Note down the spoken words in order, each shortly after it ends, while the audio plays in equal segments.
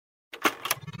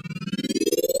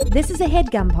This is a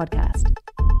HeadGum podcast.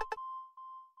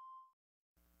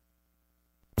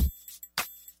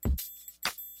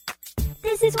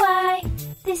 This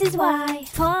is why.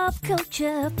 Pop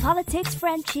culture, politics,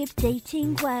 friendship,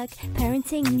 dating, work,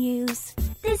 parenting news.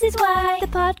 This is why. The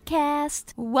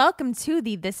podcast. Welcome to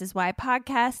the This Is Why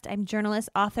podcast. I'm journalist,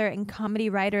 author, and comedy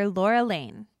writer Laura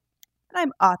Lane. And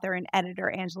I'm author and editor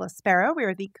Angela Sparrow. We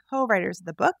are the co-writers of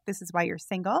the book, This Is Why You're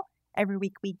Single. Every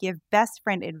week we give best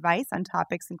friend advice on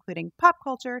topics including pop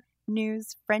culture,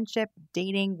 news, friendship,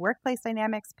 dating, workplace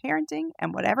dynamics, parenting,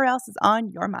 and whatever else is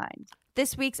on your mind.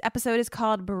 This week's episode is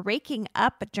called Breaking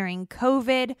Up During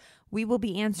COVID. We will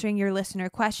be answering your listener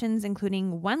questions,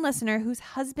 including one listener whose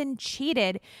husband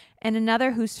cheated and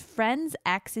another whose friend's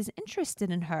ex is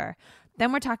interested in her.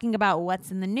 Then we're talking about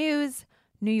what's in the news.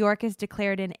 New York is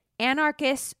declared an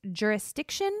anarchist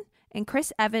jurisdiction, and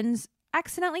Chris Evans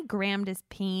accidentally grammed his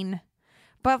peen.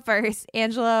 But first,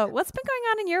 Angela, what's been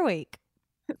going on in your week?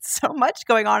 So much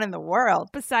going on in the world.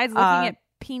 Besides looking at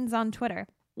peens on Twitter.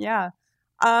 Yeah.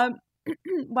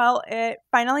 Well, it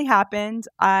finally happened.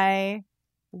 I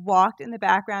walked in the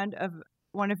background of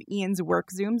one of Ian's work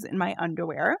Zooms in my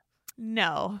underwear.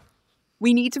 No.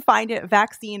 We need to find a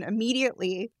vaccine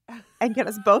immediately and get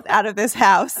us both out of this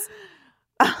house.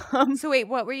 So wait,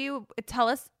 what were you? Tell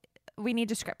us. We need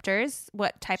descriptors.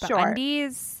 What type of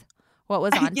undies? What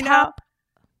was on top?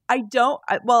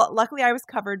 Well, luckily I was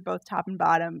covered both top and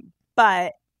bottom,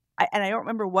 but I don't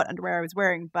remember what underwear I was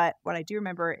wearing, but what I do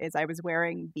remember is I was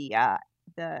wearing I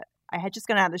had just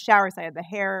gone out of the shower, so I had the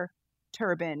hair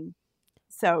turban.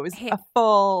 So it was a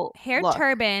full hair look.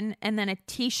 Turban and then a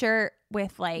t-shirt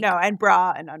with and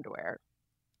bra and underwear.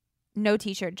 No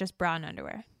t-shirt, just bra and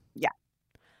underwear.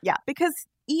 Yeah, because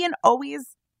Ian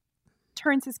always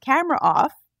turns his camera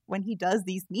off when he does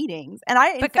these meetings. And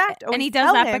he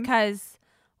does that because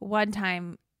one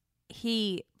time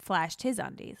he flashed his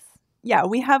undies. Yeah,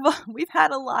 we've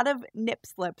had a lot of nip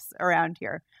slips around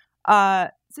here. So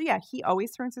yeah, he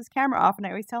always turns his camera off, and I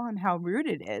always tell him how rude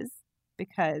it is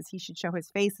because he should show his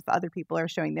face if other people are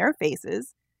showing their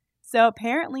faces. So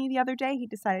apparently the other day he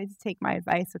decided to take my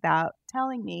advice without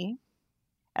telling me.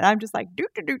 And I'm just like,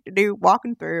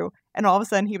 walking through. And all of a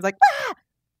sudden he was like, ah!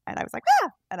 And I was like, ah!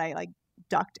 And I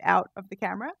ducked out of the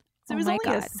camera. So it was only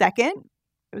a second.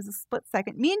 It was a split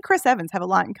second. Me and Chris Evans have a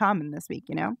lot in common this week,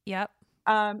 you know? Yep.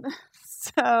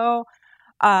 So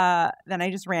then I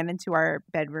just ran into our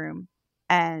bedroom.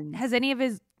 And has any of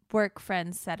his work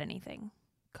friends said anything?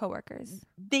 Coworkers?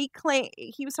 They claim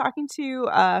he was talking to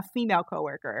a female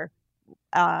coworker.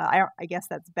 I guess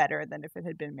that's better than if it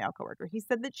had been a male coworker. He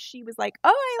said that she was like,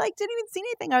 "Oh, I didn't even see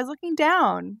anything. I was looking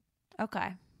down."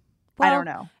 Okay. Well, I don't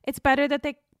know. It's better that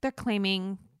they're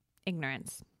claiming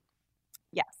ignorance.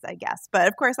 Yes, I guess. But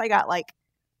of course I got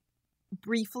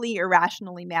briefly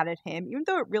irrationally mad at him, even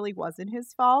though it really wasn't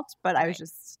his fault. But I was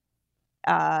just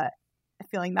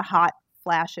feeling the hot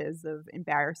flashes of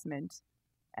embarrassment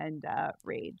and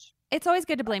rage. It's always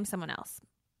good to blame someone else.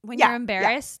 When you're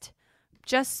embarrassed,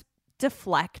 just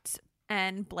deflect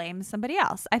and blame somebody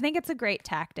else. I think it's a great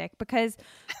tactic because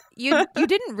you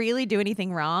didn't really do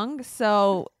anything wrong.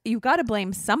 So you got to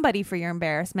blame somebody for your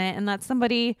embarrassment, and that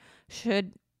somebody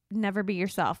should never be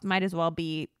yourself. Might as well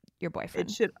be your boyfriend.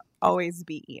 It should always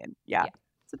be Ian. Yeah.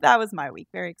 So that was my week.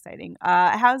 Very exciting.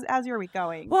 How's your week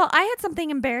going? Well, I had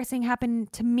something embarrassing happen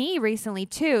to me recently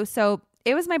too. So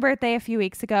it was my birthday a few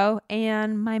weeks ago,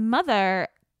 and my mother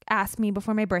asked me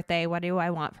before my birthday, what do I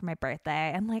want for my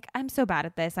birthday? I'm like, I'm so bad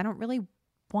at this. I don't really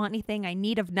want anything. I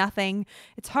need of nothing.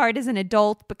 It's hard as an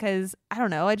adult because I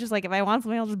don't know. I just if I want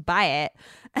something, I'll just buy it.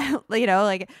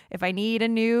 If I need a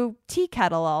new tea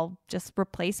kettle, I'll just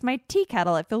replace my tea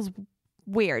kettle. It feels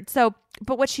weird. So,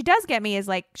 but what she does get me is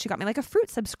she got me a fruit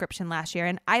subscription last year.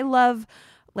 And I love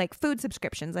food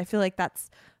subscriptions. I feel like that's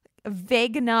a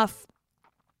vague enough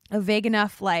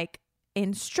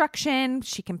instruction.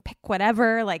 She can pick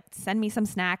whatever, send me some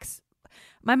snacks.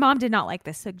 My mom did not like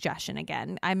this suggestion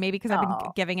again. Maybe because I've been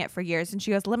giving it for years, and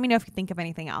she goes, let me know if you think of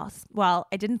anything else. Well,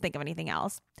 I didn't think of anything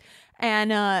else.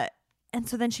 And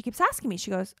so then she keeps asking me,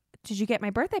 she goes, did you get my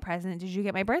birthday present? Did you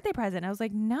get my birthday present? I was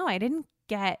like, no, I didn't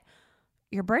get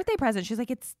your birthday present. She's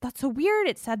like, that's so weird.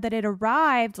 It said that it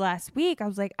arrived last week. I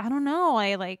was like, I don't know.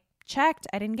 I checked.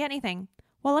 I didn't get anything.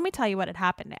 Well, let me tell you what had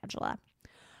happened, Angela.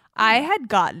 I had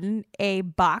gotten a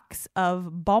box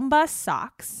of Bomba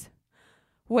socks,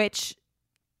 which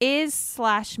is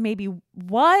 / maybe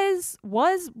was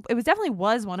definitely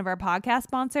one of our podcast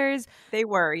sponsors. They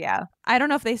were, yeah. I don't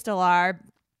know if they still are.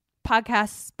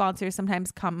 Podcast sponsors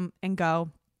sometimes come and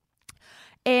go.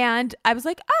 And I was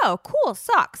like, oh, cool,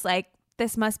 socks.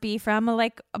 this must be from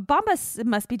like Bombas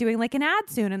must be doing like an ad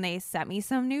soon, and they sent me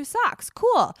some new socks.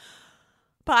 Cool.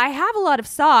 But I have a lot of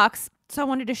socks, so I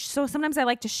wanted to so sometimes I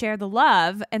like to share the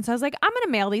love, and so I was like, I'm going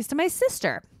to mail these to my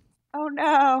sister. Oh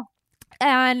no.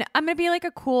 And I'm going to be like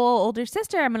a cool older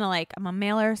sister. I'm going to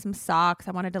mail her some socks.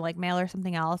 I wanted to like mail her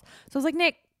something else. So I was like,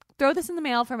 Nick, throw this in the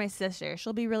mail for my sister.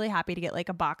 She'll be really happy to get like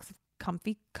a box of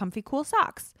comfy, cool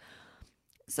socks.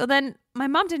 So then my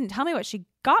mom didn't tell me what she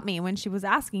got me when she was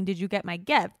asking, did you get my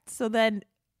gift? So then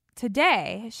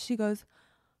today she goes,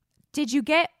 did you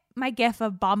get my gift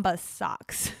of Bombas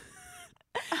socks?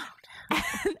 Oh, no.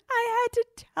 And I had to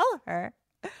tell her.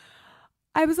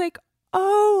 I was like,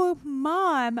 oh,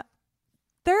 Mom,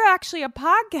 they're actually a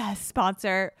podcast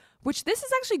sponsor, which this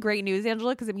is actually great news,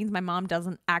 Angela, because it means my mom does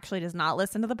not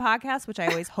listen to the podcast, which I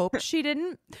always hoped she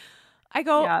didn't. I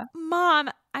go, yeah. Mom,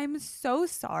 I'm so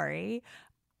sorry.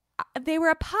 They were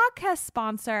a podcast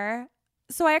sponsor.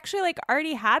 So I actually like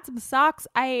already had some socks.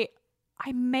 I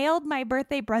mailed my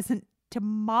birthday present to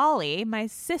Molly, my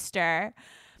sister.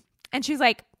 And she's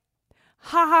like,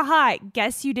 ha ha ha,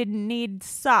 guess you didn't need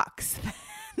socks.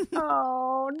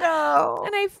 Oh no.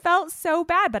 And I felt so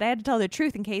bad, but I had to tell the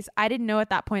truth in case I didn't know at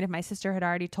that point if my sister had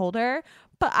already told her.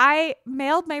 But I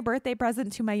mailed my birthday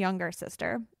present to my younger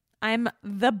sister. I'm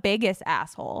the biggest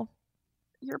asshole.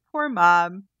 Your poor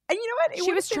mom. And you know what?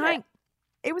 She was trying.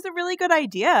 It was a really good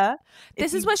idea.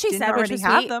 This is what she said, which was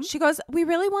sweet. She goes, we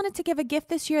really wanted to give a gift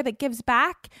this year that gives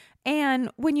back. And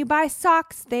when you buy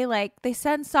socks, they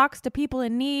send socks to people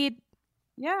in need.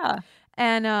 Yeah.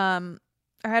 And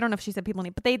or I don't know if she said people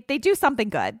need, but they do something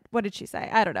good. What did she say?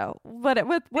 I don't know. What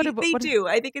they do.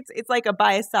 I think it's like a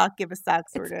buy a sock, give a sock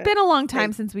sort of. It's been a long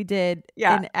time since we did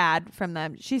an ad from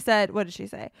them. She said, what did she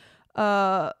say?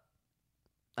 I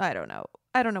don't know.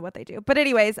 I don't know what they do. But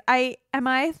anyways, am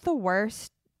I the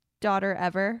worst daughter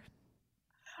ever?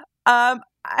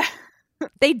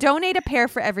 They donate a pair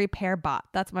for every pair bought.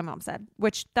 That's what my mom said,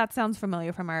 which that sounds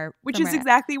familiar from our. Which is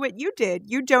exactly what you did.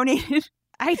 You donated.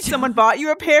 Someone bought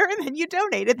you a pair and then you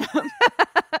donated them.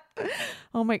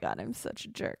 Oh my God, I'm such a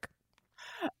jerk.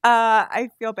 I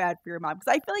feel bad for your mom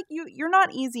because I feel like you're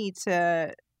not easy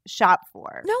to shop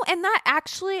for. No, and that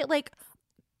actually, like,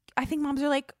 I think moms are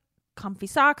like, comfy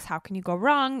socks, how can you go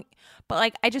wrong? But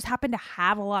like, I just happen to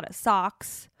have a lot of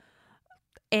socks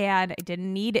and I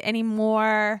didn't need any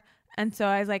more. And so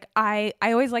I was like, I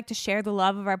always like to share the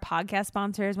love of our podcast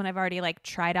sponsors when I've already like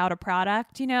tried out a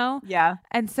product, you know? Yeah.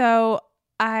 And so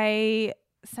I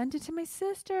sent it to my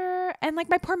sister and like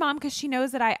my poor mom, because she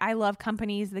knows that I love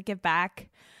companies that give back.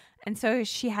 And so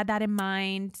she had that in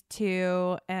mind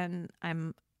too. And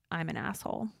I'm an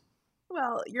asshole.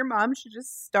 Well, your mom should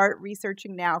just start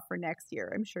researching now for next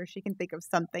year. I'm sure she can think of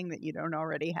something that you don't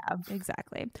already have.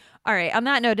 Exactly. All right. On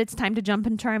that note, it's time to jump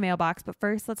into our mailbox. But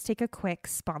first, let's take a quick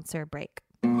sponsor break.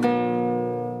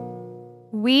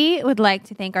 We would like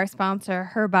to thank our sponsor,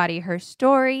 Her Body, Her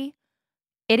Story.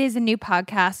 It is a new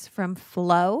podcast from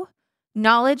Flow.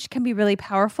 Knowledge can be really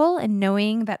powerful, and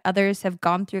knowing that others have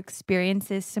gone through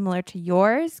experiences similar to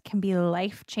yours can be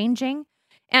life-changing.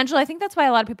 Angela, I think that's why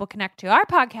a lot of people connect to our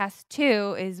podcast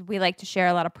too, is we like to share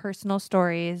a lot of personal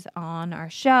stories on our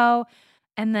show.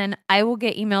 And then I will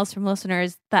get emails from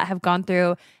listeners that have gone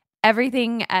through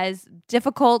everything as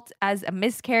difficult as a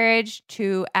miscarriage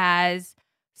to as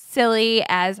silly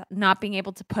as not being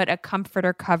able to put a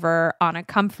comforter cover on a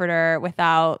comforter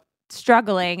without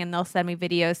struggling. And they'll send me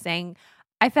videos saying,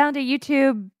 I found a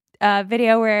YouTube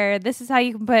video where this is how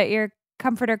you can put your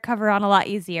comforter cover on a lot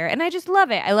easier. And I just love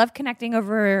it. I love connecting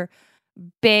over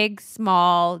big,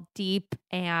 small, deep,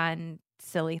 and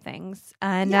silly things.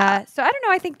 And so I don't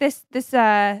know. I think this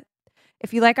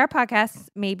if you like our podcast,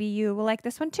 maybe you will like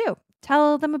this one too.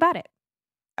 Tell them about it.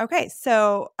 Okay,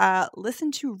 so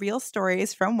listen to real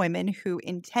stories from women who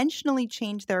intentionally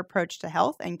changed their approach to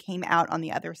health and came out on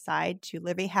the other side to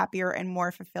live a happier and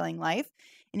more fulfilling life.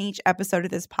 In each episode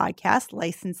of this podcast,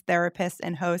 licensed therapist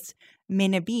and host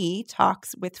Minna B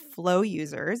talks with Flow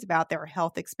users about their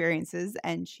health experiences,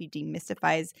 and she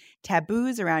demystifies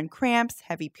taboos around cramps,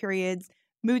 heavy periods,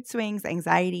 mood swings,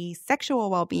 anxiety, sexual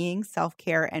well-being,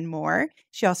 self-care, and more.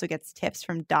 She also gets tips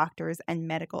from doctors and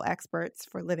medical experts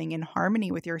for living in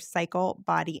harmony with your cycle,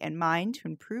 body, and mind to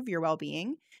improve your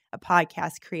well-being. A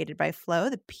podcast created by Flow,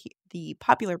 the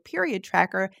popular period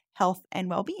tracker, health, and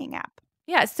well-being app.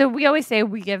 Yeah, so we always say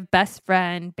we give best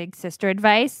friend, big sister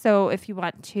advice. So if you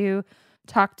want to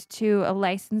talk to a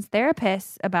licensed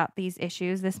therapist about these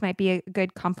issues, this might be a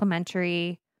good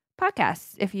complimentary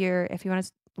podcast if you want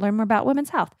to learn more about women's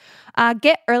health.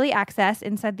 Get early access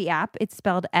inside the app. It's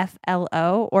spelled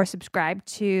FLO, or subscribe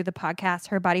to the podcast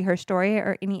Her Body, Her Story,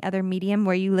 or any other medium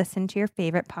where you listen to your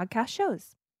favorite podcast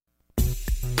shows.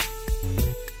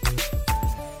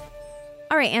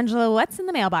 All right, Angela, what's in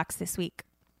the mailbox this week?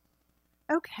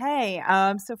 Okay,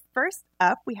 so first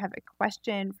up, we have a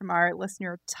question from our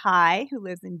listener, Ty, who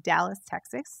lives in Dallas,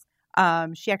 Texas.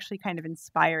 She actually kind of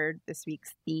inspired this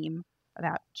week's theme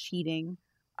about cheating.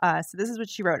 So this is what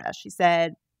she wrote us. She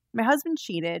said, my husband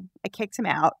cheated. I kicked him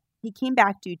out. He came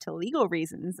back due to legal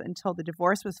reasons until the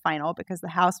divorce was final because the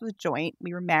house was joint.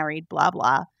 We were married, blah,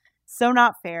 blah. So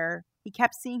not fair. He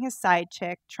kept seeing his side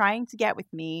chick, trying to get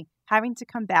with me, having to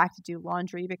come back to do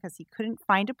laundry because he couldn't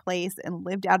find a place and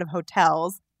lived out of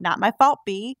hotels. Not my fault,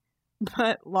 B.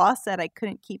 But law said I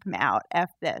couldn't keep him out.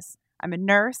 F this. I'm a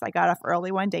nurse. I got off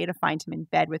early one day to find him in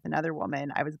bed with another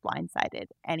woman. I was blindsided.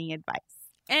 Any advice?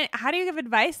 And how do you give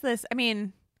advice this? I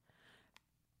mean,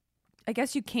 I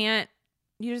guess you can't.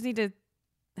 You just need to.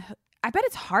 I bet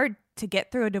it's hard to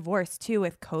get through a divorce too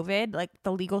with COVID. Like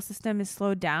the legal system is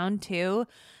slowed down too.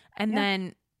 And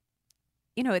then,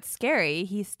 you know, it's scary.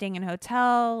 He's staying in a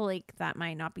hotel. Like that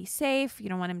might not be safe. You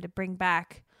don't want him to bring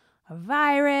back a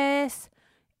virus.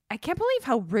 I can't believe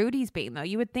how rude he's being, though.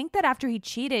 You would think that after he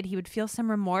cheated, he would feel some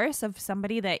remorse of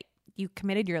somebody that you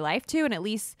committed your life to and at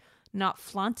least not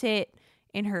flaunt it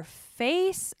in her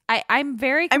face. I'm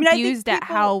very confused at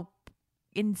how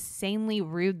insanely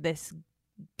rude this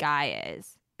guy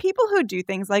is. People who do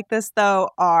things like this, though,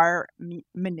 are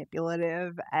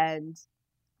manipulative and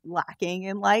lacking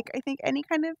in, like, I think any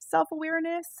kind of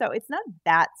self-awareness. So it's not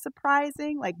that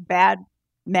surprising. Like, bad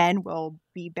men will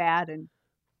be bad and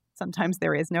sometimes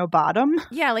there is no bottom.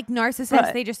 Yeah, like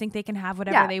narcissists, they just think they can have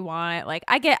whatever they want. Like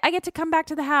I get to come back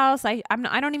to the house. I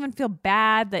don't even feel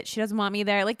bad that she doesn't want me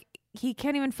there. Like he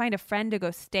can't even find a friend to go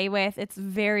stay with. It's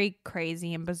very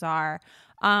crazy and bizarre.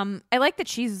 I like that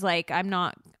she's like, I'm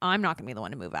not gonna be the one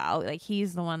to move out. Like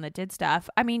he's the one that did stuff.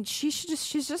 I mean, she's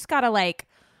just gotta like,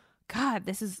 God,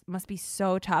 must be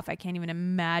so tough. I can't even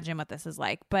imagine what this is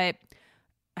like. But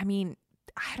I mean,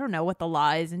 I don't know what the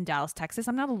law is in Dallas, Texas.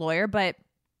 I'm not a lawyer, but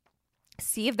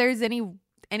see if there's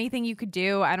anything you could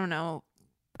do. I don't know.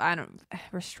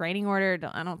 Restraining order.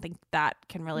 I don't think that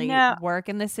can really work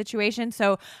in this situation.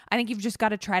 So I think you've just got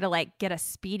to try to like get a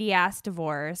speedy ass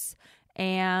divorce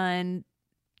and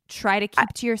try to keep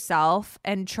to yourself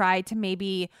and try to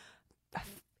maybe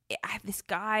this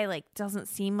guy like doesn't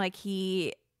seem like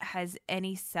he has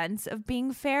any sense of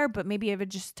being fair, but maybe I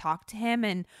would just talk to him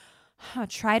and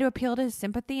try to appeal to his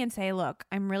sympathy and say, look,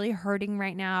 I'm really hurting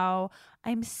right now.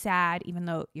 I'm sad, even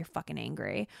though you're fucking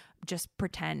angry. Just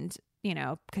pretend, you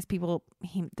know, because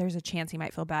there's a chance he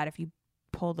might feel bad if you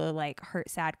pull the like hurt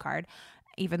sad card,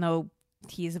 even though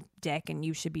he's a dick and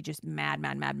you should be just mad.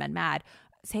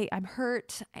 Say, I'm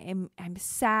hurt. I'm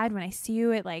sad when I see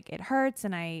you. It hurts.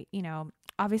 And I, you know,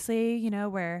 obviously, you know,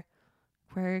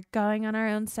 we're going on our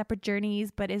own separate journeys,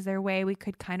 but is there a way we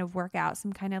could kind of work out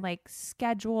some kind of like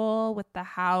schedule with the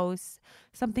house,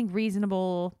 something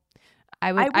reasonable?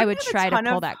 I would try to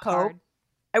pull that card.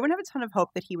 I wouldn't have a ton of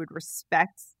hope that he would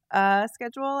respect a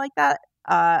schedule like that,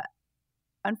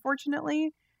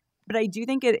 unfortunately. But I do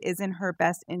think it is in her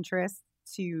best interest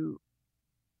to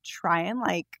try and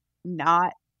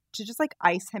just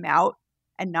ice him out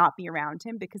and not be around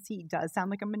him, because he does sound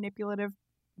like a manipulative,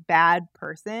 bad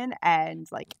person. And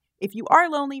like, if you are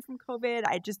lonely from COVID,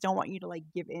 I just don't want you to like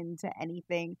give in to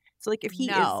anything. So like if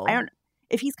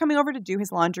if he's coming over to do his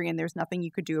laundry and there's nothing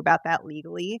you could do about that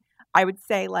legally, I would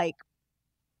say like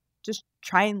just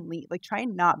try and leave, like try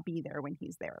and not be there when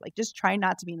he's there. Like just try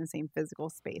not to be in the same physical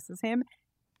space as him.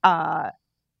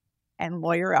 And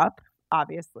lawyer up,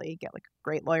 obviously, get like a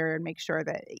great lawyer and make sure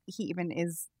that he even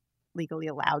is legally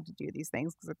allowed to do these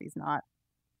things, because if he's not,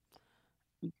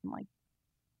 you can like,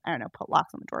 I don't know, put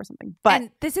locks on the door or something. But and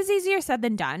this is easier said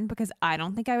than done, because I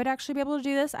don't think I would actually be able to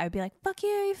do this. I would be like, fuck you,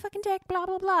 you fucking dick, blah,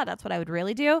 blah, blah. That's what I would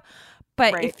really do.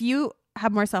 But if you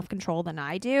have more self-control than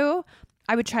I do,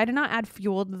 I would try to not add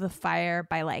fuel to the fire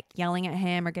by like yelling at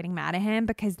him or getting mad at him,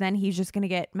 because then he's just going to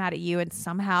get mad at you and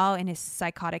somehow in his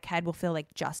psychotic head will feel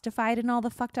like justified in all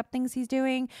the fucked up things he's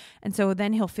doing. And so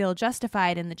then he'll feel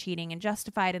justified in the cheating and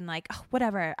justified in like, oh,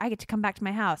 whatever, I get to come back to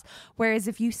my house. Whereas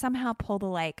if you somehow pull the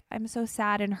like, I'm so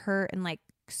sad and hurt and like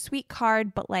sweet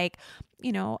card, but like,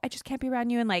 you know, I just can't be around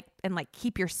you and like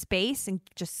keep your space and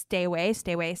just stay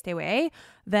away,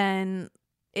 then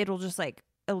it'll just like,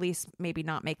 at least maybe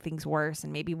not make things worse,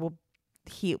 and maybe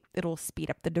it'll speed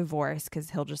up the divorce because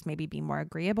he'll just maybe be more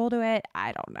agreeable to it.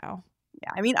 I don't know.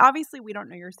 Yeah, I mean, obviously we don't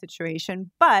know your situation,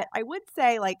 but I would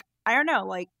say like, I don't know,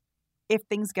 like if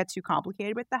things get too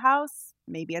complicated with the house,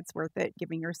 maybe it's worth it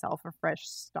giving yourself a fresh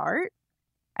start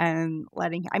and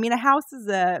a house is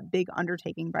a big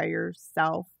undertaking by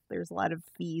yourself. There's a lot of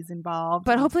fees involved.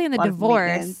 But hopefully in the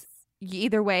divorce,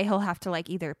 either way, he'll have to like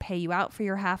either pay you out for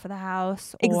your half of the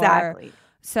house. Exactly.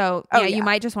 So you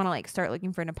might just want to like start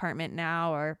looking for an apartment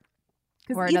now or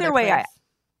either way,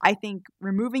 I think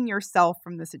removing yourself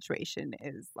from the situation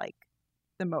is like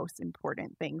the most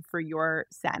important thing for your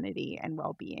sanity and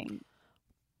well-being.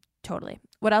 Totally.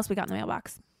 What else we got in the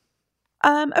mailbox?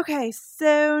 Okay,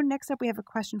 so next up we have a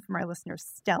question from our listener,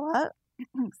 Stella.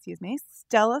 Excuse me.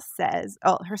 Stella says,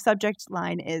 her subject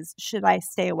line is, should I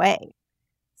stay away?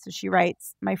 So she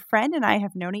writes, my friend and I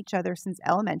have known each other since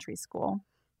elementary school.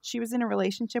 She was in a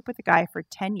relationship with a guy for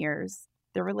 10 years.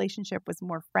 Their relationship was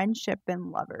more friendship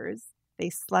than lovers. They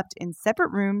slept in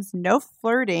separate rooms, no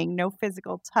flirting, no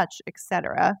physical touch,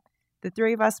 etc. The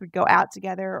three of us would go out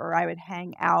together or I would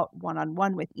hang out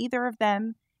one-on-one with either of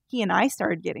them. He and I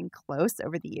started getting close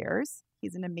over the years.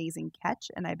 He's an amazing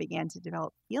catch, and I began to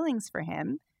develop feelings for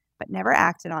him, but never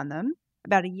acted on them.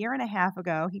 About a year and a half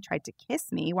ago, he tried to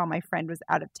kiss me while my friend was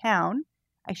out of town.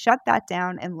 I shut that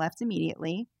down and left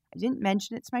immediately. I didn't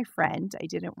mention it to my friend. I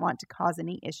didn't want to cause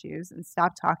any issues and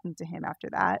stopped talking to him after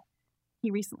that.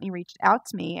 He recently reached out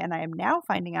to me, and I am now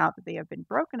finding out that they have been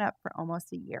broken up for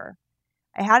almost a year.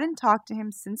 I hadn't talked to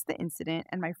him since the incident,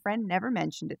 and my friend never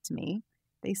mentioned it to me.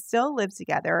 They still live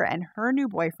together, and her new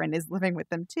boyfriend is living with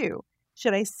them too.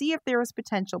 Should I see if there is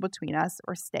potential between us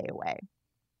or stay away?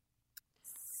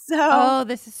 Oh,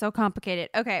 this is so complicated.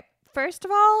 Okay, first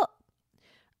of all,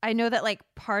 I know that like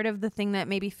part of the thing that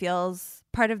maybe feels,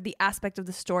 part of the aspect of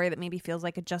the story that maybe feels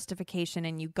like a justification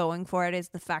in you going for it is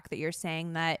the fact that you're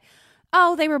saying that,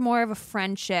 oh, they were more of a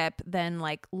friendship than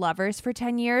like lovers for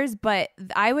 10 years. But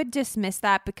I would dismiss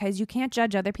that because you can't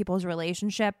judge other people's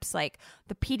relationships. Like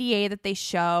the PDA that they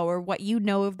show or what you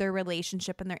know of their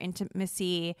relationship and their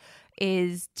intimacy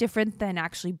is different than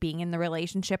actually being in the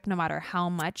relationship, no matter how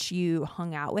much you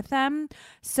hung out with them.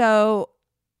 So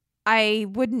I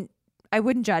wouldn't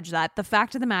judge that. The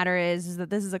fact of the matter is that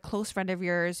this is a close friend of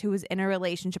yours who was in a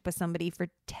relationship with somebody for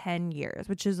 10 years,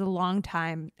 which is a long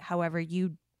time. However,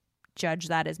 you judge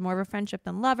that as more of a friendship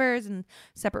than lovers and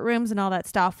separate rooms and all that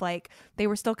stuff. Like they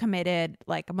were still committed,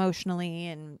 like emotionally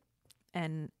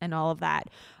and all of that.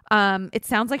 It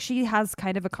sounds like she has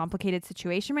kind of a complicated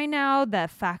situation right now. The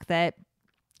fact that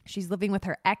she's living with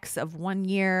her ex of 1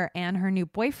 year and her new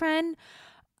boyfriend.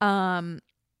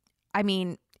 I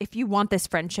mean, if you want this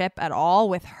friendship at all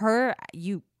with her,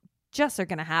 you just are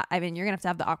going to have, you're going to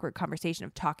have the awkward conversation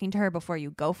of talking to her before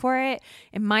you go for it.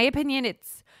 In my opinion,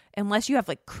 it's, unless you have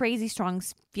like crazy strong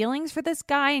feelings for this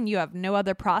guy and you have no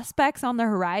other prospects on the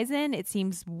horizon, it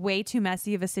seems way too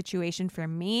messy of a situation for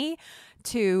me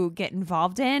to get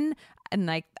involved in. And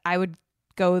like, I would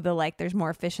go the, like, there's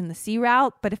more fish in the sea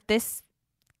route. But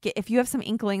if you have some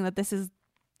inkling that this is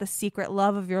the secret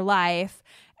love of your life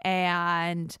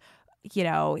and, you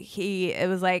know, it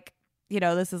was like, you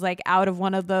know, this is like out of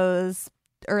one of those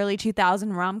early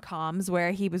 2000 rom-coms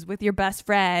where he was with your best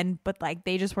friend, but like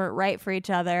they just weren't right for each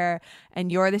other and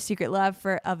you're the secret love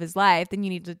of his life, then you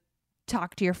need to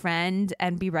talk to your friend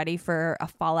and be ready for a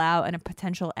fallout and a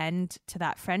potential end to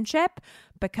that friendship,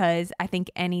 because I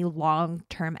think any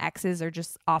long-term exes are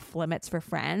just off limits for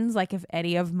friends. Like if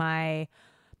any of my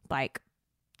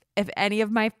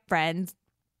friends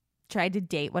tried to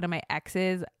date one of my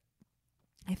exes,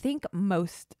 I think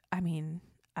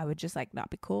I would just like not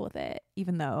be cool with it,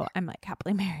 even though I'm like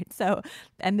happily married. So,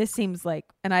 and this seems like,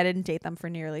 and I didn't date them for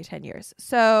nearly 10 years.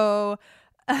 So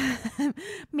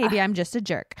maybe I'm just a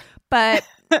jerk, but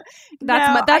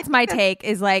that's my take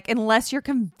is like, unless you're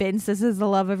convinced this is the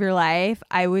love of your life,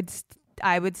 I would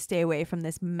stay away from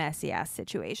this messy ass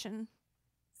situation.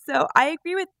 So I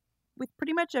agree with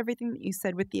pretty much everything that you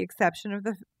said, with the exception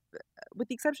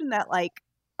that like,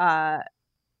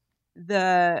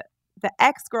 the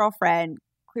ex-girlfriend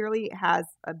clearly has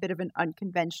a bit of an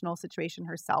unconventional situation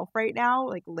herself right now,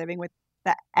 like living with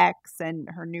the ex and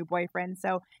her new boyfriend.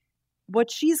 So what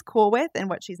she's cool with and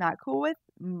what she's not cool with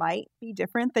might be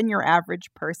different than your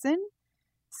average person.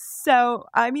 So,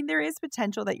 I mean, there is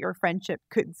potential that your friendship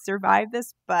could survive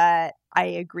this, but I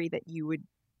agree that you would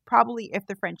probably, if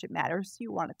the friendship matters,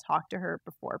 you want to talk to her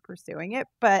before pursuing it.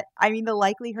 But I mean, the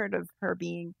likelihood of her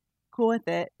being cool with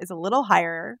it is a little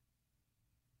higher,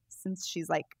 since she's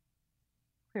like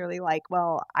clearly like,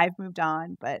 well, I've moved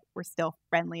on, but we're still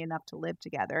friendly enough to live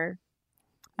together.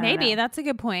 Maybe that's a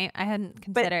good point. I hadn't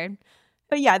considered.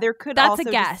 But yeah, there could that's also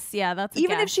a guess. Yeah, that's a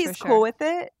even guess, if she's for cool sure. with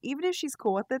it. Even if she's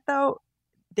cool with it, though,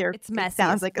 It's messy. It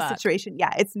sounds as like fuck. a situation.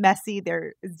 Yeah, it's messy.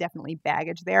 There is definitely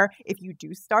baggage there. If you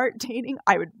do start dating,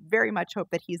 I would very much hope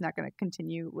that he's not going to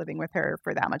continue living with her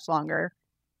for that much longer,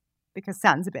 because it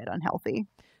sounds a bit unhealthy.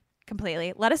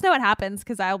 Completely. Let us know what happens,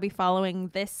 because I'll be following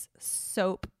this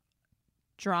soap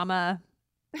drama.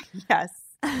 Yes.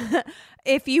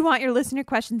 If you want your listener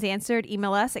questions answered,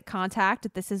 email us at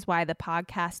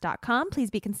contact@thisiswhythepodcast.com.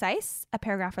 Please be concise, a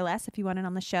paragraph or less if you want it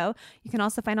on the show. You can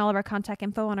also find all of our contact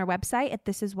info on our website at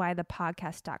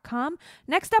thisiswhythepodcast.com.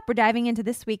 Next up, we're diving into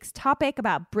this week's topic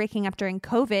about breaking up during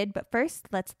COVID. But first,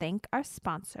 let's thank our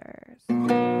sponsors.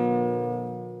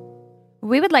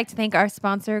 We would like to thank our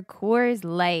sponsor, Coors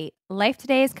Light. Life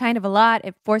today is kind of a lot.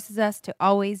 It forces us to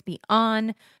always be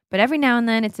on. But every now and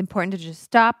then, it's important to just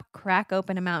stop, crack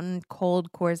open a mountain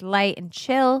cold Coors Light, and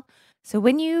chill. So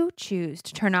when you choose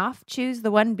to turn off, choose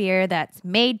the one beer that's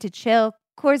made to chill.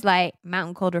 Coors Light,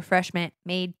 mountain cold refreshment,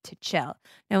 made to chill.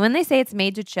 Now, when they say it's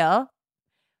made to chill,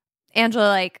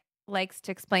 Angela likes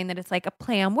to explain that it's like a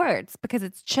play on words, because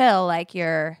it's chill, like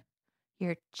you're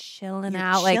chilling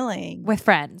out, chilling. like with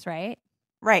friends, right?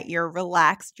 Right. You're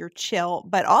relaxed, you're chill,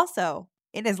 but also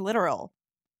it is literal.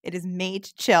 It is made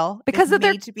to chill. Because of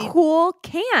their cool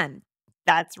can.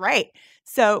 That's right.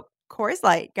 So Coors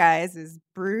Light, guys, is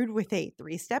brewed with a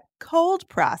 3-step cold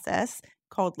process: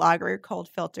 cold lager, cold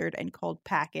filtered, and cold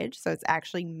package. So it's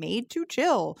actually made to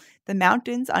chill. The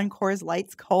mountains on Coors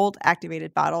Light's cold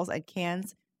activated bottles and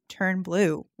cans turn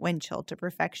blue when chilled to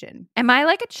perfection. Am I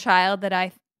like a child that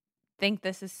I think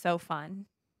this is so fun?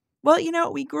 Well,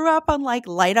 we grew up on like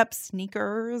light up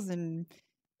sneakers, and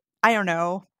I don't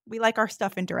know. We like our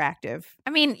stuff interactive. I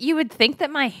mean, you would think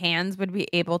that my hands would be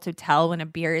able to tell when a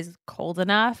beer is cold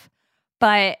enough,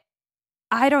 but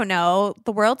I don't know.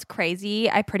 The world's crazy.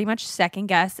 I pretty much second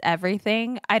guess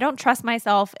everything. I don't trust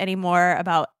myself anymore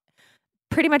about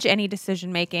pretty much any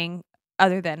decision making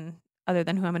other than who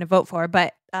I'm going to vote for,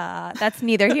 but that's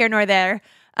neither here nor there.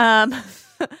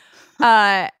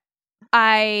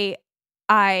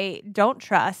 I don't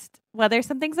trust whether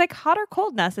something's like hot or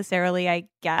cold necessarily, I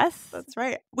guess. That's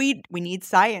right. We need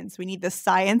science. We need the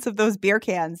science of those beer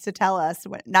cans to tell us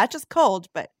when, not just cold,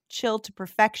 but chill to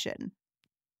perfection.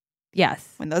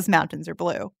 Yes. When those mountains are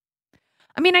blue.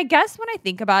 I mean, I guess when I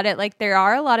think about it, like there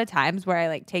are a lot of times where I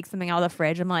like take something out of the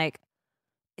fridge. I'm like,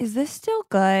 is this still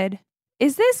good?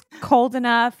 Is this cold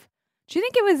enough? Do you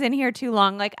think it was in here too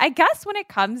long? Like, I guess when it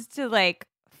comes to like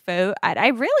food, I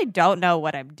really don't know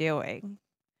what I'm doing.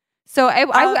 So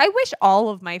I wish all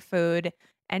of my food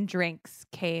and drinks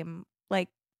came like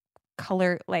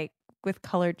with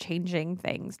color changing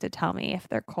things to tell me if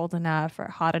they're cold enough or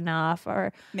hot enough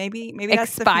or maybe expired.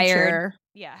 That's the future.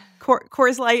 Yeah.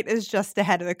 Coors Light is just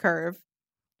ahead of the curve.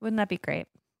 Wouldn't that be great?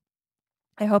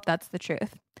 I hope that's the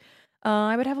truth.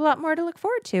 I would have a lot more to look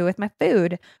forward to with my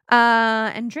food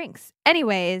and drinks.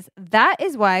 Anyways, that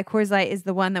is why Coors Light is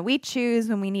the one that we choose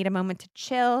when we need a moment to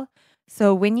chill.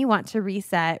 So when you want to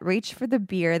reset, reach for the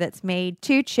beer that's made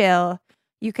to chill.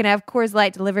 You can have Coors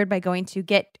Light delivered by going to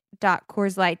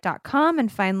get.coorslight.com and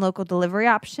find local delivery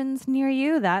options near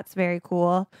you. That's very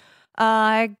cool.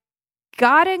 Gotta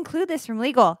include this from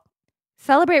legal.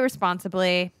 Celebrate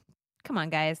responsibly. Come on,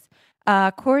 guys.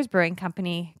 Coors Brewing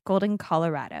Company, Golden,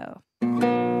 Colorado.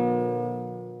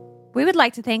 We would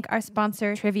like to thank our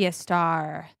sponsor, Trivia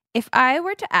Star. If I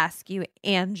were to ask you,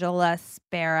 Angela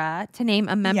Spera, to name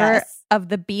a member of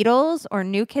the Beatles or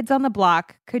New Kids on the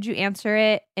Block, could you answer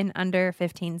it in under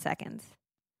 15 seconds?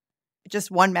 Just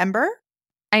one member?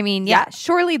 I mean, yeah.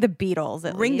 Surely the Beatles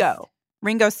at Ringo. least.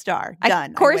 Ringo Starr. Done.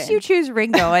 Of course you choose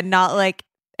Ringo and not like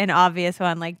an obvious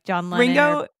one like John Lennon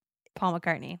or Paul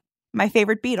McCartney. My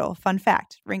favorite Beatle. Fun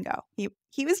fact, Ringo.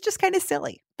 He was just kind of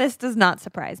silly. This does not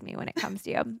surprise me when it comes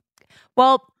to you.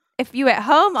 Well, if you at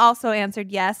home also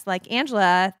answered yes, like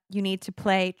Angela, you need to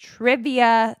play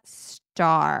Trivia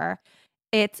Star.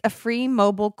 It's a free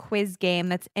mobile quiz game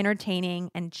that's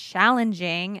entertaining and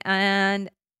challenging.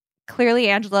 And clearly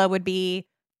Angela would be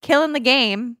killing the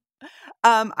game.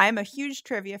 I'm a huge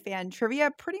trivia fan.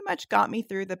 Trivia pretty much got me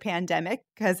through the pandemic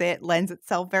because it lends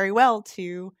itself very well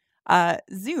to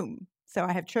Zoom. So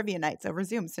I have trivia nights over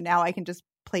Zoom. So now I can just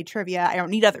play trivia. I don't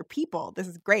need other people. This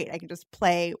is great. I can just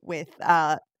play with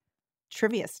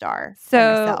Trivia Star.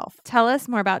 So tell us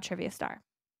more about Trivia Star.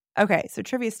 Okay, so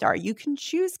Trivia Star, you can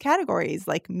choose categories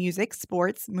like music,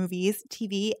 sports, movies,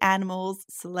 TV, animals,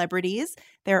 celebrities.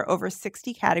 There are over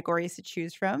 60 categories to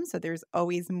choose from, so there's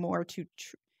always more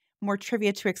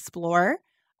trivia to explore.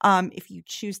 If you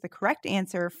choose the correct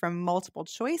answer from multiple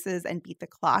choices and beat the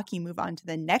clock, you move on to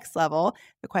the next level.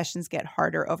 The questions get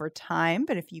harder over time,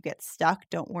 but if you get stuck,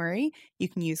 don't worry. You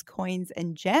can use coins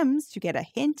and gems to get a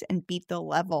hint and beat the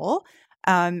level.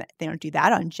 They don't do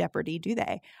that on Jeopardy, do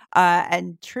they?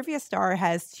 And Trivia Star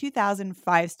has 2,000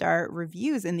 5-star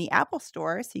reviews in the Apple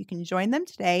Store, so you can join them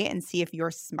today and see if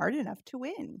you're smart enough to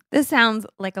win. This sounds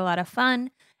like a lot of fun.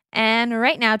 And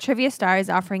right now, Trivia Star is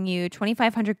offering you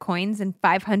 2,500 coins and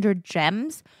 500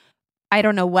 gems. I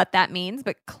don't know what that means,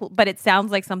 but it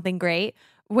sounds like something great.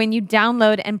 When you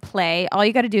download and play, all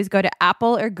you got to do is go to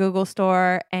Apple or Google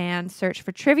Store and search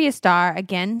for Trivia Star.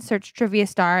 Again, search Trivia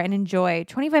Star and enjoy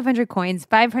 2,500 coins,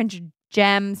 500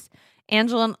 gems.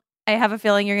 Angela, I have a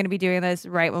feeling you're going to be doing this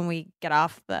right when we get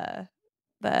off the.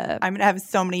 I'm going to have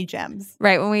so many gems.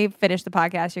 Right when we finish the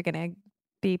podcast, you're going to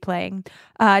be playing.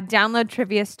 Download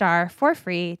Trivia Star for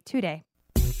free today.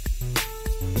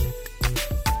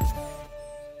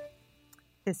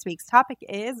 This week's topic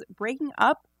is breaking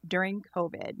up during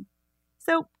COVID.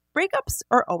 So breakups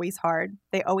are always hard.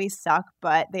 They always suck,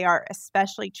 but they are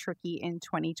especially tricky in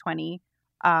 2020.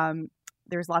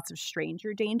 There's lots of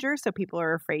stranger danger, so people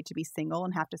are afraid to be single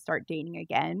and have to start dating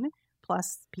again.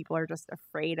 Plus, people are just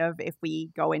afraid of, if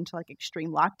we go into like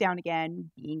extreme lockdown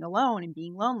again, being alone and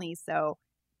being lonely. So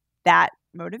that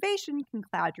motivation can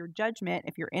cloud your judgment.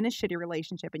 If you're in a shitty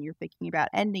relationship and you're thinking about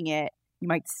ending it, you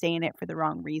might stay in it for the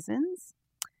wrong reasons.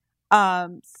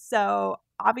 So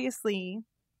obviously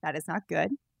that is not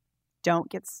good. Don't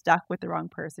get stuck with the wrong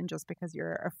person just because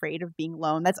you're afraid of being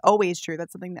alone. That's always true.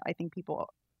 That's something that I think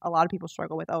a lot of people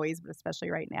struggle with always, but especially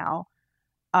right now.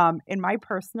 In my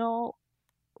personal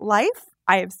life,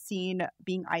 I have seen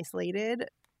being isolated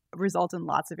result in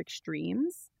lots of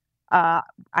extremes.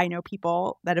 I know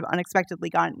people that have unexpectedly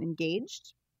gotten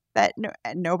engaged that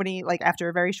nobody, like after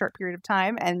a very short period of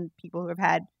time, and people who have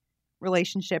had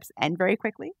relationships end very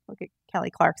quickly. Look at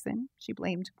Kelly Clarkson. She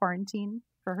blamed quarantine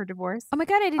for her divorce. Oh my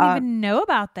God, I didn't even know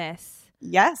about this.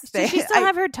 Yes. Does she still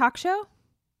have her talk show?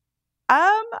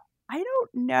 I don't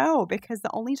know, because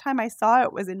the only time I saw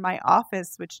it was in my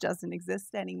office, which doesn't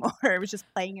exist anymore. It was just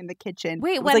playing in the kitchen.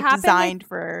 Wait, it was what happened? Designed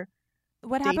for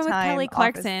what happened with Kelly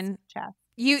Clarkson? Chat.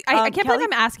 I can't believe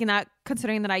I'm asking that,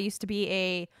 considering that I used to be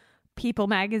a People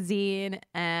magazine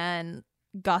and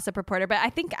gossip reporter, but I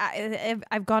think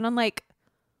I've gone on like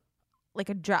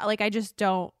I just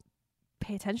don't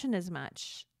pay attention as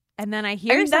much, and then I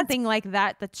hear something like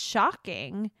that that's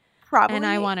shocking, probably, and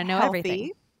I want to know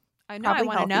everything. I know, I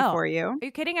want to know. For you. Are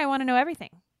you kidding? I want to know everything.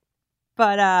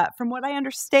 But from what I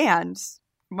understand,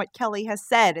 from what Kelly has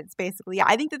said, it's basically,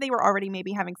 I think that they were already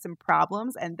maybe having some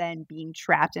problems, and then being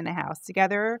trapped in a house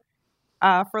together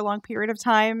for a long period of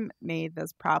time made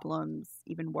those problems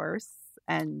even worse.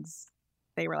 And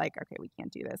they were like, okay, we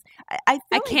can't do this. I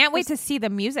can't wait to see the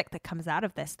music that comes out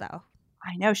of this, though.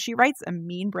 I know. She writes a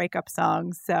mean breakup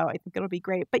song, so I think it'll be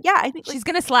great. But yeah, I think she's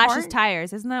going to slash his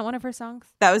tires. Isn't that one of her songs?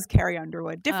 That was Carrie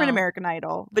Underwood. Different American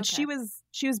Idol. But okay.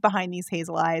 She was behind these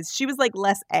hazel eyes. She was like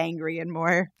less angry and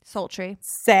more sultry,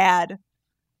 sad,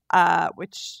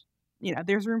 which,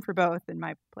 there's room for both in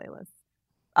my playlist.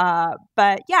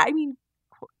 But yeah, I mean,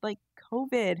 like,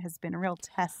 COVID has been a real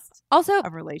test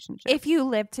of relationships. If you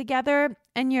live together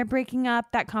and you're breaking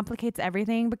up, that complicates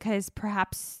everything, because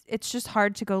perhaps it's just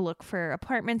hard to go look for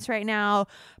apartments right now.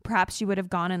 Perhaps you would have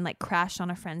gone and like crashed on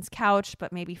a friend's couch,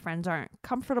 but maybe friends aren't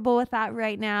comfortable with that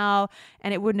right now,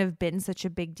 and it wouldn't have been such a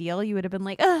big deal. You would have been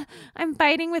like, I'm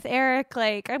fighting with Eric,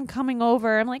 like I'm coming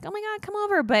over. I'm like, oh my God, come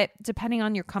over. But depending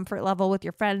on your comfort level with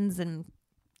your friends and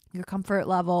your comfort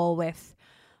level with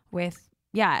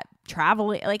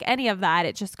traveling, like any of that,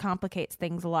 it just complicates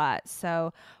things a lot.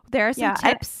 So there are some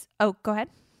tips. Oh, go ahead.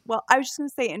 Well, I was just going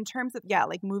to say, in terms of,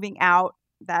 like moving out,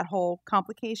 that whole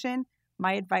complication,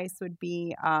 my advice would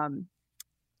be,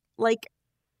 like,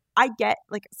 I get,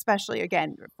 like, especially,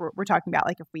 again, we're talking about,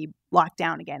 like, if we lock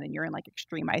down again and you're in, like,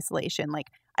 extreme isolation, like,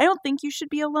 I don't think you should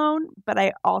be alone, but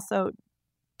I also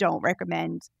don't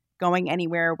recommend going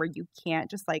anywhere where you can't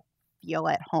just, like, feel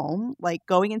at home. Like,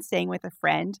 going and staying with a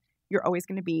friend, you're always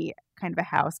going to be kind of a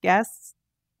house guest.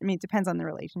 I mean, it depends on the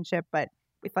relationship, but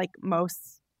with like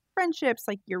most friendships,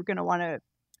 like you're going to want to,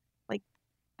 like,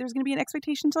 there's going to be an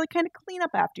expectation to like kind of clean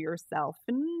up after yourself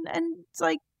and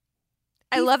like.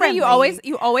 I love friendly. That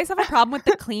you always have a problem with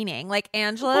the cleaning. Like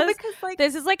Angela's,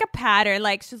 this is like a pattern.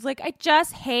 Like she's like, I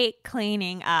just hate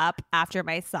cleaning up after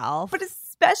myself. But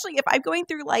especially if I'm going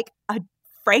through like a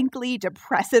frankly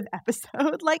depressive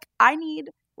episode, like I need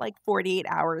like 48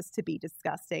 hours to be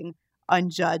disgusting,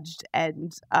 unjudged,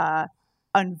 and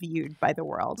unviewed by the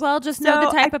world. Well, just know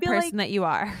the So type I of feel person that you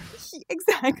are.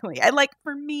 Exactly. And like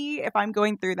for me, if I'm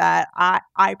going through that,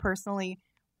 I personally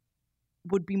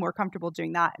would be more comfortable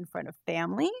doing that in front of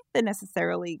family than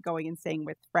necessarily going and staying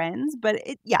with friends. But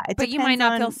it But you might depends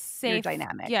not on feel your safe.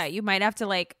 dynamics. Yeah, you might have to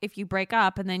like if you break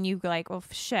up and then you go like, oh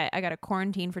shit, I got to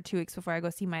quarantine for 2 weeks before I go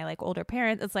see my like older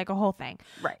parents. It's like a whole thing.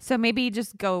 Right. So maybe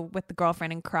just go with the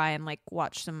girlfriend and cry and like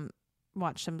watch some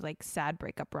like sad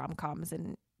breakup rom-coms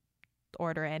and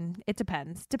order in. It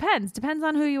depends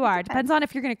on who you are. Depends on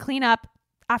if you're going to clean up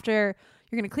after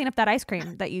you're going to clean up that ice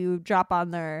cream that you drop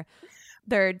on their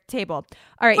table.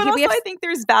 All right. But also I think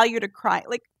there's value to cry.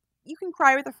 Like you can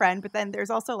cry with a friend, but then there's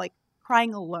also like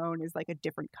crying alone is like a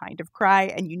different kind of cry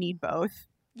and you need both.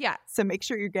 Yeah. So make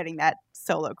sure you're getting that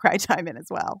solo cry time in as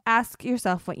well. Ask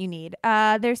yourself what you need.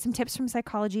 There's some tips from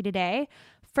Psychology Today.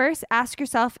 First, ask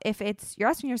yourself if you're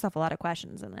asking yourself a lot of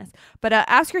questions in this, but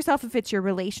ask yourself if it's your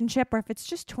relationship or if it's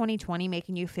just 2020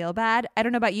 making you feel bad. I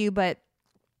don't know about you, but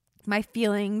my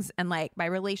feelings and like my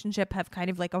relationship have kind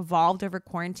of like evolved over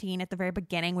quarantine. At the very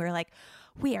beginning, we were like,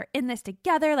 we are in this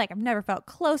together. Like I've never felt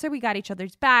closer. We got each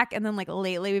other's back. And then like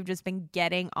lately we've just been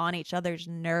getting on each other's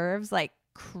nerves like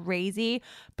crazy.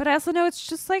 But I also know it's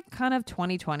just like kind of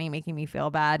 2020 making me feel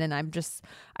bad. And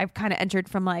I've kind of entered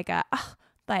from like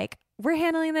like we're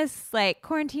handling this like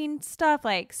quarantine stuff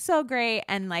like so great,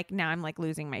 and like now I'm like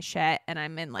losing my shit and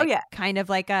I'm in like kind of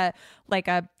like a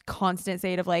constant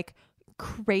state of like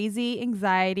crazy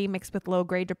anxiety mixed with low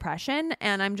grade depression,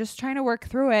 and I'm just trying to work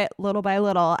through it little by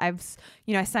little. I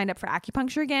signed up for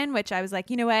acupuncture again, which I was like,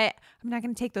 you know what, I'm not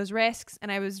going to take those risks,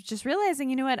 and I was just realizing,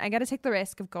 you know what, I got to take the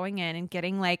risk of going in and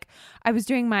getting like I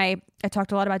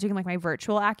talked a lot about doing like my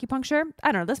virtual acupuncture.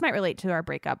 I don't know, this might relate to our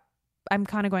breakup. I'm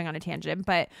kind of going on a tangent,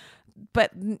 but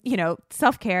you know,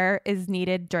 self-care is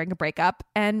needed during a breakup.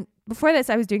 And before this,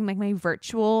 I was doing like my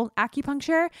virtual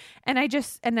acupuncture, and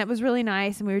that was really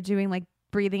nice. And we were doing like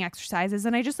breathing exercises,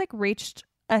 and I just like reached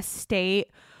a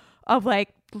state of like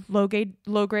low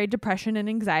grade depression and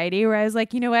anxiety where I was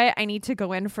like, you know what, I need to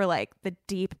go in for like the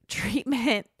deep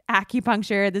treatment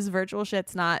acupuncture. This virtual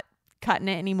shit's not cutting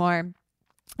it anymore.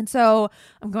 And so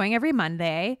I'm going every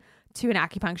Monday to an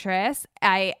acupuncturist.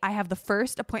 I have the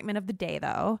first appointment of the day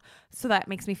though, so that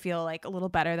makes me feel like a little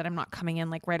better that I'm not coming in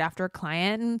like right after a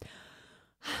client. And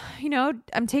you know,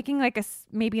 I'm taking like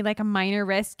maybe like a minor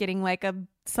risk getting like a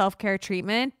self-care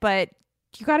treatment, but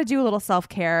you got to do a little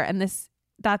self-care. And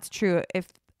that's true if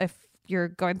you're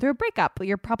going through a breakup,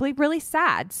 you're probably really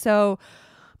sad. So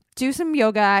do some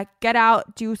yoga, get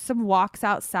out, do some walks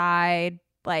outside.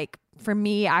 Like for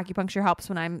me, acupuncture helps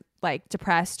when I'm like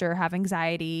depressed or have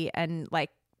anxiety, and like,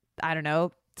 I don't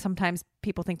know, sometimes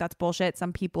people think that's bullshit.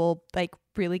 Some people like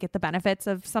really get the benefits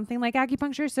of something like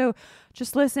acupuncture. So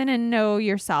just listen and know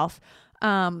yourself.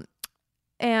 And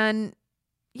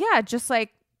yeah,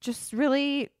 just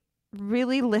really,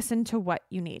 really listen to what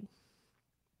you need.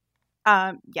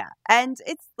 Yeah. And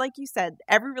it's like you said,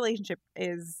 every relationship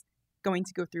is going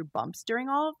to go through bumps during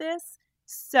all of this.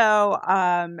 So,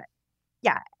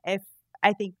 yeah, if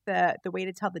I think the way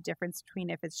to tell the difference between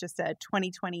if it's just a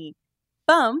 2020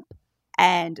 bump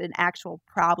and an actual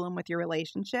problem with your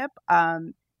relationship,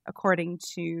 according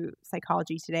to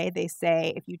Psychology Today, they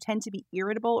say if you tend to be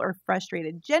irritable or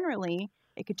frustrated generally,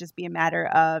 it could just be a matter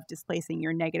of displacing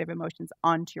your negative emotions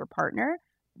onto your partner.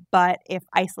 But if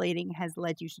isolating has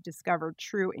led you to discover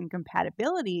true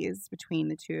incompatibilities between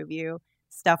the two of you,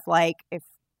 stuff like if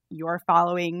you're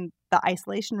following the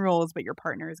isolation rules, but your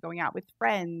partner is going out with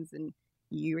friends and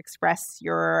you express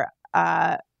your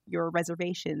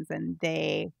reservations and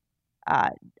they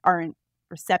aren't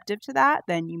receptive to that,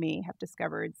 then you may have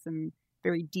discovered some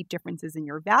very deep differences in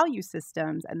your value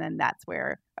systems. And then that's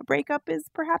where a breakup is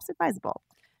perhaps advisable.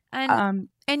 And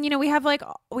you know, we have like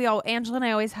Angela and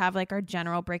I always have like our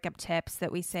general breakup tips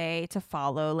that we say to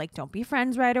follow. Like, don't be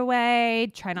friends right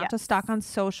away. Try not to stalk on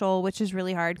social, which is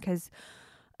really hard because,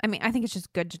 I mean, I think it's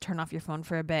just good to turn off your phone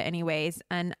for a bit anyways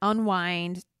and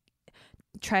unwind.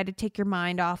 Try to take your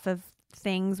mind off of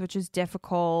things, which is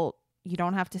difficult. You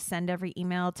don't have to send every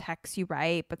email, text you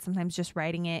write, but sometimes just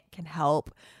writing it can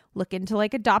help. Look into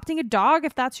like adopting a dog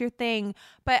if that's your thing.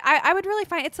 But I would really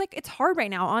find it's hard right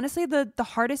now. Honestly, the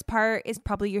hardest part is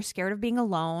probably you're scared of being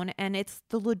alone, and it's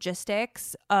the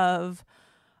logistics of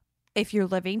if you're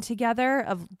living together,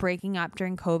 of breaking up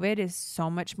during COVID is so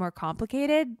much more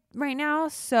complicated right now.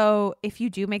 So if you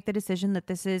do make the decision that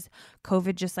this is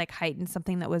COVID just like heightened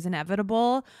something that was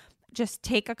inevitable, just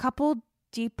take a couple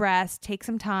deep breaths, take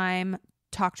some time,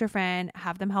 talk to a friend,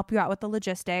 have them help you out with the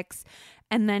logistics,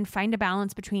 and then find a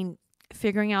balance between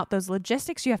figuring out those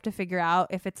logistics you have to figure out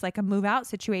if it's like a move out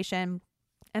situation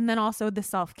And then also the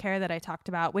self-care that I talked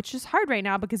about, which is hard right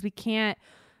now because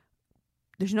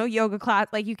there's no yoga class.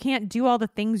 Like you can't do all the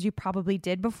things you probably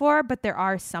did before, but there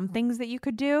are some things that you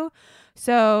could do.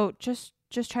 So just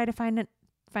try to find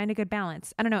a good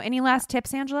balance. I don't know. Any last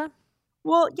tips, Angela?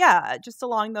 Well, yeah, just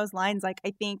along those lines, like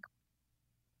I think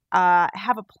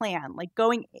have a plan. Like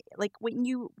going like when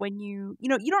you you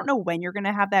don't know when you're going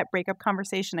to have that breakup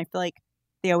conversation. I feel like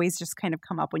they always just kind of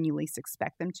come up when you least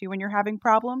expect them to when you're having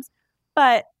problems.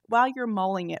 But while you're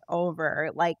mulling it over,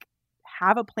 like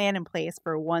have a plan in place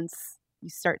for once you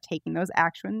start taking those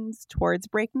actions towards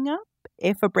breaking up.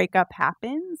 If a breakup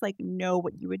happens, like know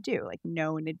what you would do, like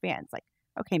know in advance, like,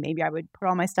 okay, maybe I would put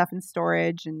all my stuff in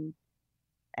storage and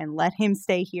let him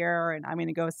stay here and I'm going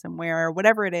to go somewhere,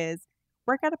 whatever it is,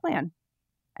 work out a plan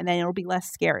and then it'll be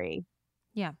less scary.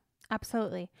 Yeah,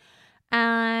 absolutely.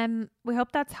 We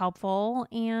hope that's helpful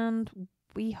and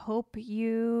we hope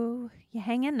you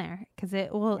hang in there because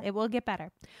it will get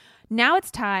better. Now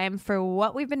it's time for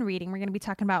what we've been reading. We're going to be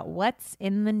talking about what's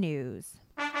in the news.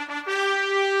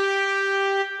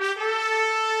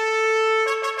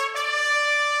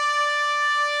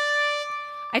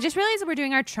 I just realized that we're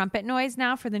doing our trumpet noise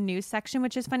now for the news section,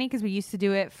 which is funny because we used to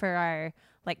do it for our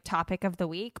like topic of the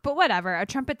week. But whatever, a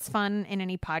trumpet's fun in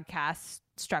any podcast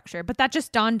structure. But that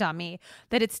just dawned on me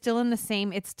that it's still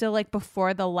it's still like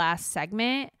before the last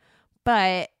segment,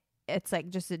 but it's like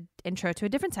just an intro to a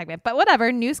different segment. But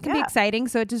whatever, news can be exciting,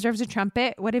 so it deserves a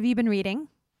trumpet. What have you been reading?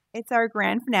 It's our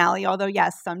grand finale, although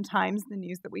yes, sometimes the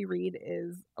news that we read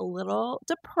is a little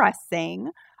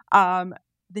depressing.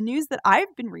 The news that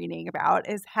I've been reading about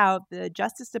is how the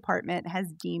Justice Department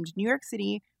has deemed New York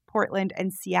City, Portland,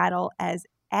 and Seattle as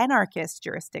anarchist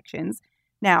jurisdictions.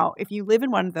 Now, if you live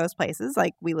in one of those places,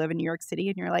 like we live in New York City,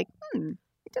 and you're like,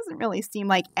 it doesn't really seem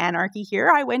like anarchy here.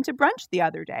 I went to brunch the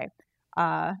other day.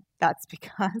 That's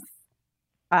because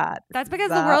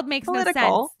the world makes political.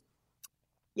 No sense.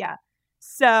 Yeah.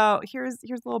 So here's a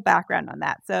little background on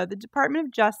that. So the Department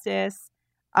of Justice,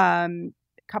 a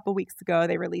couple weeks ago,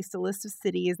 they released a list of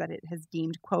cities that it has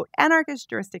deemed, quote, anarchist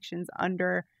jurisdictions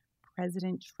under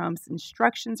President Trump's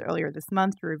instructions earlier this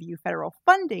month to review federal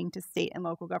funding to state and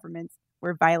local governments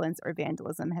where violence or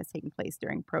vandalism has taken place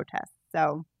during protests.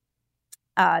 So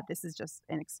this is just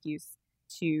an excuse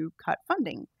to cut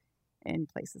funding in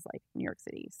places like New York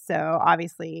City. So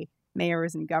obviously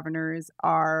mayors and governors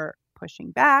are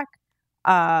pushing back.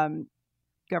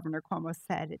 Governor Cuomo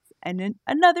said it's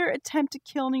another attempt to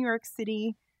kill New York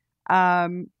City,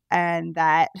 and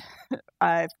that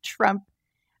if Trump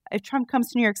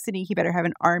comes to New York City, he better have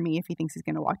an army if he thinks he's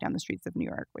going to walk down the streets of New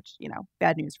York, which,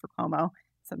 bad news for Cuomo.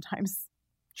 Sometimes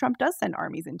Trump does send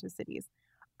armies into cities.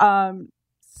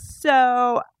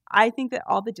 So I think that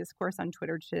all the discourse on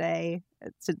Twitter today,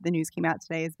 so the news came out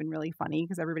today, has been really funny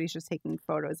because everybody's just taking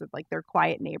photos of like their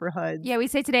quiet neighborhoods. Yeah, we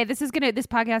say today, this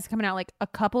podcast is coming out like a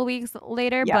couple weeks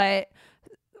later, but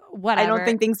whatever. I don't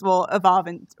think things will evolve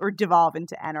or devolve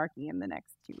into anarchy in the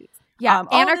next 2 weeks. Yeah,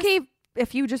 anarchy,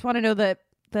 if you just want to know the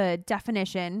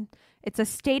definition, it's a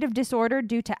state of disorder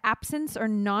due to absence or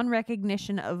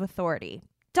non-recognition of authority.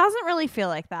 Doesn't really feel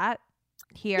like that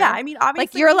here. Yeah, I mean,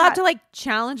 obviously, like you're allowed to like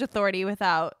challenge authority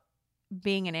without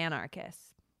being an anarchist,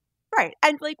 right?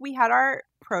 And like we had our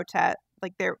protest,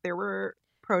 like there were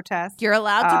protests. You're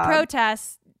allowed to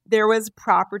protest. There was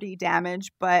property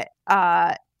damage, but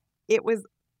it was,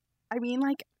 I mean,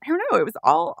 like I don't know, it was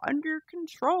all under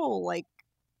control. Like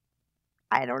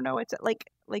I don't know what to like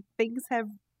things have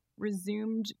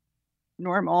resumed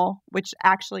normal, which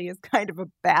actually is kind of a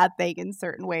bad thing in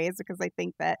certain ways because I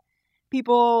think that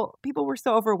people were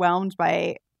so overwhelmed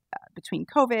by between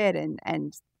COVID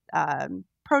and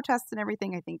protests and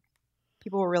everything. I think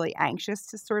people were really anxious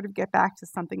to sort of get back to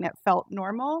something that felt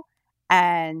normal.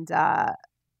 And I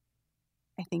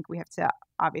think we have to,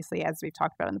 obviously, as we've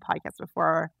talked about on the podcast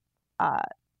before,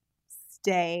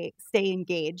 stay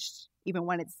engaged, even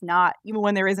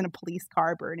when there isn't a police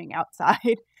car burning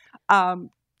outside.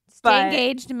 Stay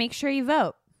engaged and make sure you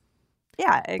vote.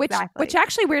 Yeah, exactly. Which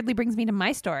actually weirdly brings me to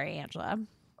my story, Angela.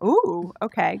 Ooh,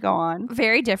 okay, go on.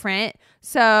 Very different.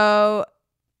 So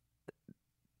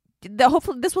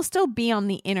hopefully this will still be on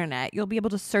the internet. You'll be able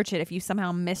to search it if you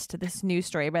somehow missed this news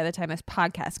story by the time this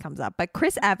podcast comes up. But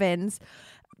Chris Evans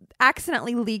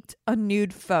accidentally leaked a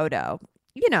nude photo.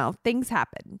 Things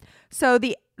happen. So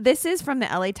this is from the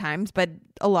LA Times, but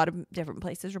a lot of different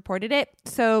places reported it.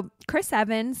 So Chris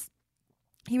Evans,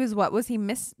 he was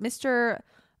Mr.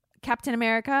 Captain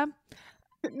America?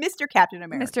 Mr. Captain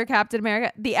America. Mr. Captain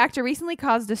America. The actor recently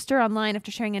caused a stir online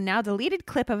after sharing a now deleted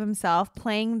clip of himself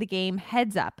playing the game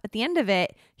Heads Up. At the end of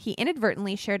it, he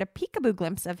inadvertently shared a peekaboo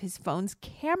glimpse of his phone's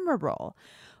camera roll,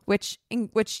 which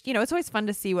it's always fun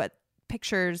to see what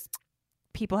pictures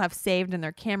people have saved in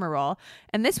their camera roll.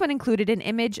 And this one included an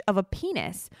image of a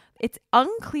penis. It's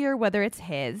unclear whether it's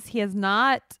his. He has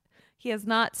not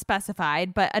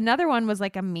specified, but another one was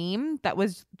like a meme that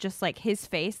was just like his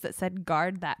face that said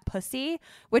 "guard that pussy,"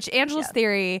 which Angela's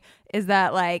theory is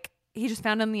that like he just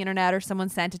found it on the internet or someone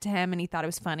sent it to him and he thought it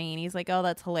was funny and he's like, oh,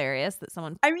 that's hilarious that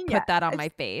someone put that on my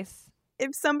face.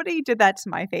 If somebody did that to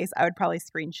my face, I would probably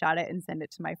screenshot it and send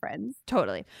it to my friends.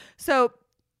 Totally. So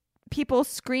people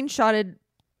screenshotted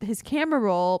his camera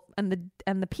roll and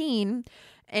the peen,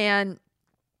 and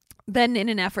then in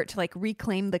an effort to like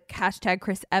reclaim the hashtag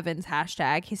Chris Evans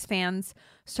hashtag, his fans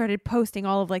started posting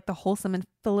all of like the wholesome and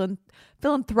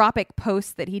philanthropic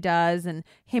posts that he does and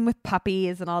him with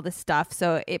puppies and all this stuff.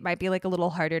 So it might be like a little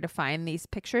harder to find these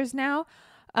pictures now.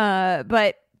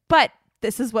 But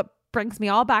this is what brings me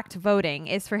all back to voting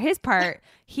is for his part,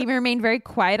 he remained very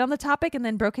quiet on the topic and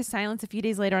then broke his silence a few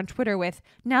days later on Twitter with,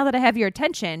 "Now that I have your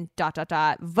attention, ...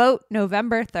 vote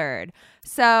November 3rd.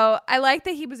 So I like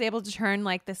that he was able to turn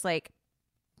like this like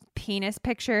penis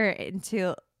picture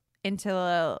into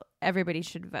everybody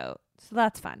should vote. So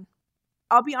that's fun.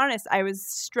 I'll be honest, I was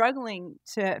struggling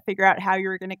to figure out how you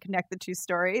were going to connect the two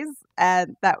stories,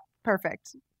 and that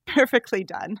perfectly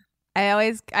done. I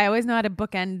always know how to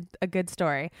bookend a good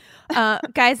story.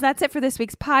 Guys, that's it for this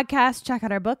week's podcast. Check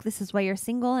out our book, This Is Why You're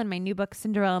Single, and my new book,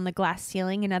 Cinderella and the Glass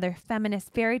Ceiling, and other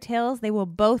feminist fairy tales. They will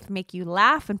both make you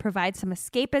laugh and provide some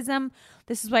escapism.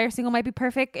 This Is Why You're Single might be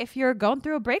perfect if you're going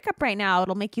through a breakup right now.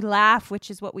 It'll make you laugh, which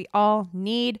is what we all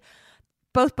need.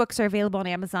 Both books are available on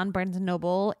Amazon, Barnes &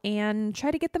 Noble, and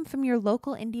try to get them from your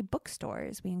local indie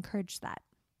bookstores. We encourage that.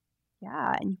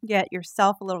 Yeah, and you can get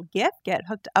yourself a little gift, get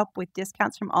hooked up with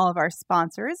discounts from all of our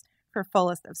sponsors. For a full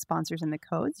list of sponsors and the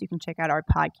codes, you can check out our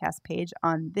podcast page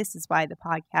on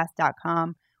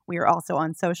thisiswhythepodcast.com. We are also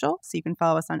on social, so you can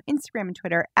follow us on Instagram and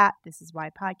Twitter at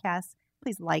thisiswhypodcast.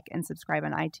 Please like and subscribe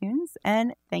on iTunes,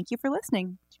 and thank you for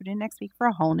listening. Tune in next week for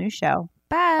a whole new show.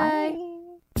 Bye. Bye.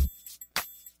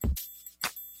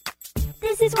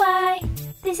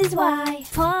 This is why.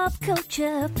 Pop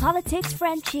culture, politics,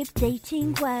 friendship,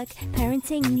 dating, work,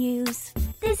 parenting news.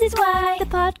 This is why the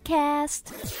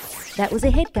podcast. That was a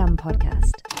HeadGum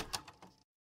podcast.